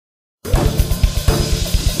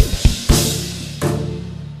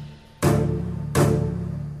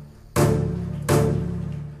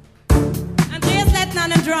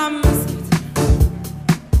drums.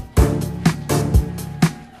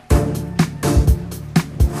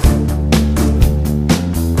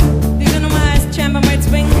 Diese Nummer heißt Chambermaid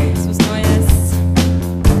Swing, ist was Neues.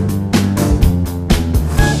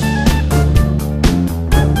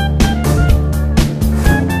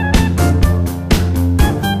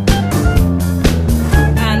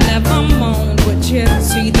 I never moaned, would you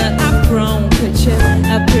see that I've grown? Could you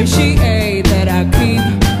appreciate that I keep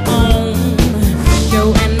on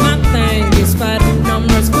doing my thing despite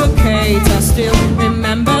numerous blockades? I still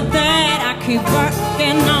remember that I keep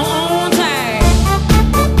working on time.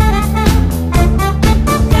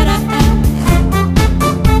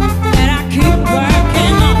 That I keep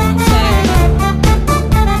working on time.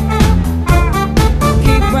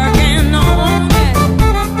 Keep working on it.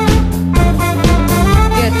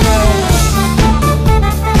 Get through.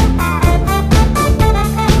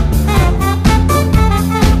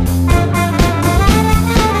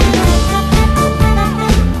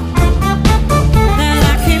 That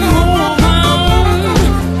I keep moving on.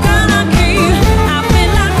 Gonna keep. I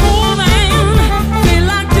feel like moving. Feel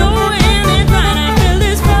like doing it right. I feel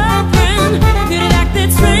this vibrant. Feel like that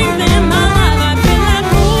strength in my life. I feel like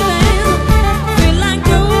moving. Feel like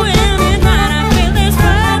doing it right. I feel this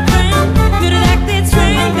vibrant. Feel like that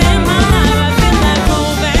strength in my life. I feel like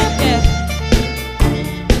moving. Yeah.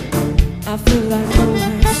 I feel like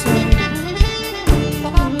moving. So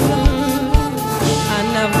I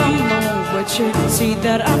never moan, but you see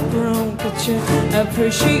that I've grown. Could you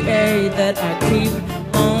appreciate that I keep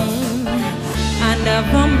on? I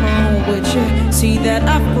never moan, but you see that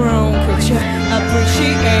I've grown. Could you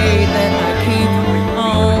appreciate that I keep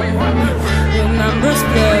on? Remember,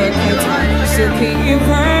 still keep